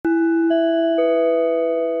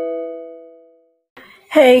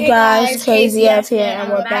Hey guys, KZF here,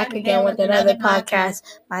 and we're back again with another podcast.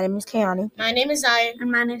 My name is Kayani. My name is Zion.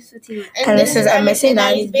 And my name is Fatima. And this is our Missing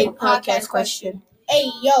 90s Big Podcast question. Hey,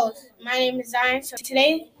 yo, my name is Zion. So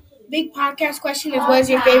today's big podcast question is, what is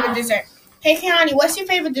your favorite dessert? Hey, Kayani, what's your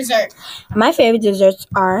favorite dessert? My favorite desserts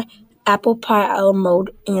are apple pie almond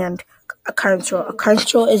and a currant roll. A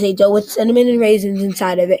currant roll is a dough with cinnamon and raisins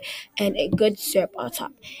inside of it and a good syrup on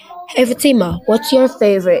top. Hey Fatima, what's your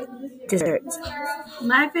favorite dessert?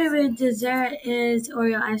 My favorite dessert is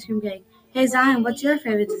Oreo ice cream cake. Hey Zion, what's your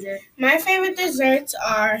favorite dessert? My favorite desserts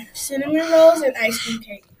are cinnamon rolls and ice cream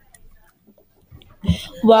cake.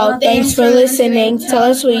 Well, thanks for listening. Tell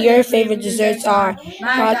us what your favorite desserts are.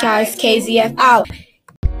 Podcast KZF out.